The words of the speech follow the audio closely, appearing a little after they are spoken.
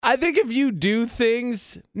I think if you do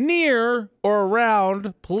things near or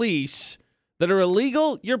around police that are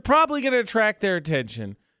illegal, you're probably going to attract their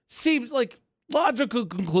attention. Seems like logical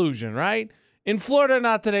conclusion, right? In Florida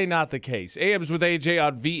Not Today, not the case. AMs with AJ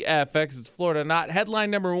on VFX. It's Florida Not. Headline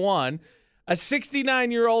number one, a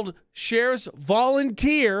 69-year-old sheriff's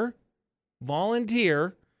volunteer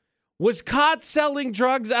was caught selling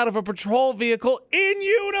drugs out of a patrol vehicle in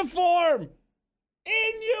uniform.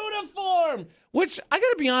 Which, I got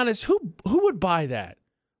to be honest, who would buy that?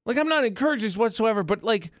 Like, I'm not encouraging this whatsoever, but,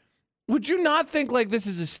 like, would you not think, like, this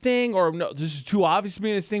is a sting or, no, this is too obvious to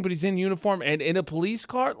be a sting, but he's in uniform and in a police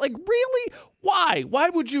car? Like, really? Why? Why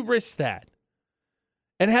would you risk that?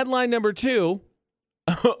 And headline number two,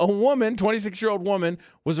 a woman, 26-year-old woman,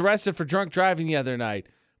 was arrested for drunk driving the other night.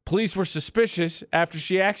 Police were suspicious after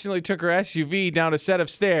she accidentally took her SUV down a set of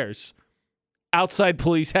stairs outside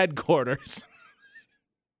police headquarters.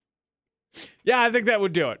 Yeah, I think that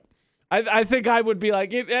would do it. I think I would be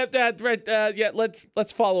like, yeah,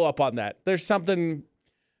 let's follow up on that. There's something.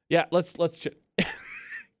 Yeah, let's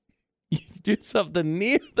you do something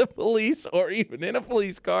near the police or even in a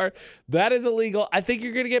police car that is illegal. I think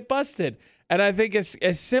you're gonna get busted, and I think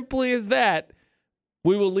as simply as that,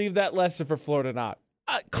 we will leave that lesson for Florida Not.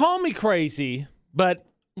 Call me crazy, but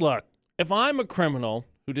look, if I'm a criminal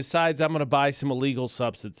who decides I'm gonna buy some illegal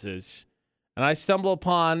substances, and I stumble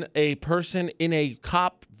upon a person in a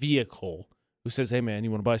cop vehicle who says, hey, man,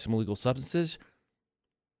 you want to buy some illegal substances?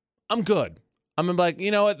 I'm good. I'm like,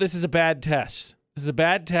 you know what? This is a bad test. This is a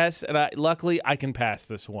bad test, and luckily I can pass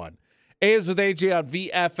this one. AMs with AJ on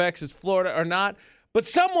VFX. Is Florida or Not? But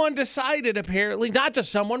someone decided, apparently, not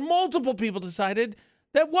just someone, multiple people decided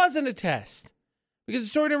that wasn't a test.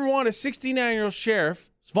 Because story number one, a 69-year-old sheriff's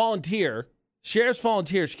volunteer,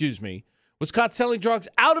 was caught selling drugs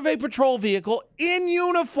out of a patrol vehicle in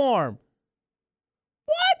uniform.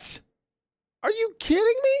 What? Are you kidding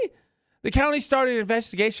me? The county started an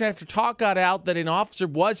investigation after talk got out that an officer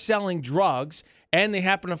was selling drugs, and they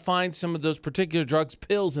happened to find some of those particular drugs,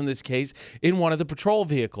 pills in this case, in one of the patrol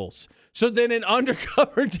vehicles. So then an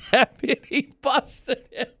undercover deputy busted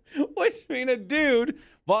him, which means a dude,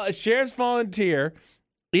 a sheriff's volunteer,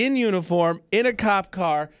 in uniform, in a cop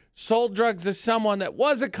car, sold drugs to someone that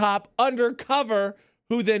was a cop undercover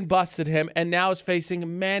who then busted him and now is facing a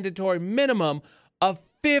mandatory minimum of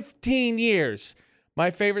 15 years.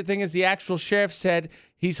 My favorite thing is the actual sheriff said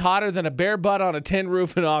he's hotter than a bare butt on a tin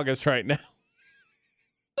roof in August right now.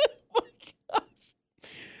 Oh my gosh.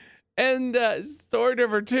 And story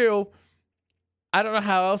number two, I don't know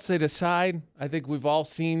how else they decide. I think we've all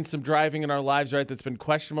seen some driving in our lives, right, that's been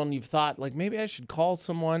questionable, and you've thought, like, maybe I should call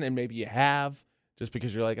someone, and maybe you have. Just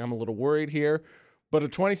because you're like, I'm a little worried here. But a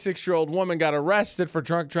 26-year-old woman got arrested for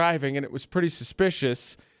drunk driving, and it was pretty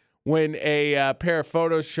suspicious when a pair of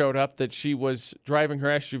photos showed up that she was driving her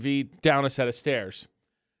SUV down a set of stairs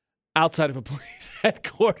outside of a police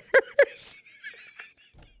headquarters.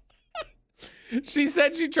 She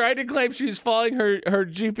said she tried to claim she was following her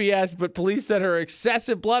GPS, but police said her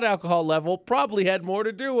excessive blood alcohol level probably had more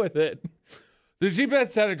to do with it. The GPS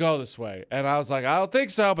said to go this way, and I was like, I don't think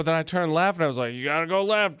so, but then I turned left, and I was like, you gotta go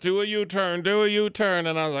left, do a U-turn,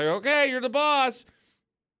 and I was like, okay, you're the boss.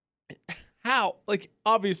 How? Like,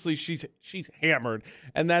 obviously, she's hammered,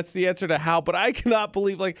 and that's the answer to how, but I cannot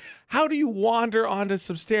believe, like, how do you wander onto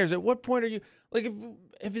some stairs? At what point are you, like,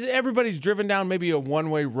 if everybody's driven down maybe a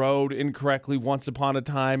one-way road incorrectly once upon a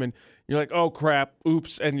time, and you're like, oh, crap,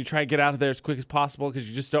 oops, and you try to get out of there as quick as possible because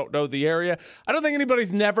you just don't know the area. I don't think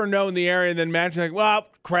anybody's never known the area and then imagine, like, well,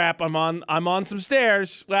 crap, I'm on some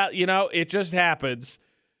stairs. Well, you know, it just happens.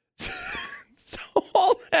 So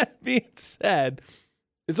all that being said,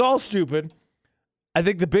 it's all stupid. I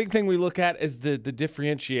think the big thing we look at is the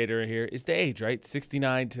differentiator here is the age, right?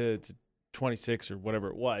 69 to 26 or whatever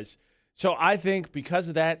it was. So I think because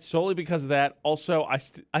of that, solely because of that, also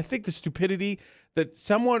I think the stupidity that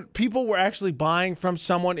people were actually buying from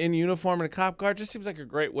someone in uniform in a cop car just seems like a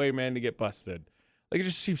great way, man, to get busted. Like, it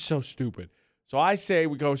just seems so stupid. So I say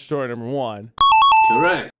we go story number one.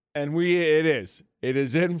 Correct. And it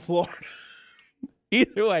is in Florida.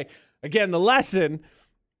 Either way, again, the lesson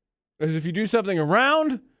is if you do something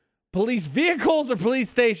around police vehicles or police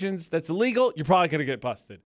stations that's illegal, you're probably going to get busted.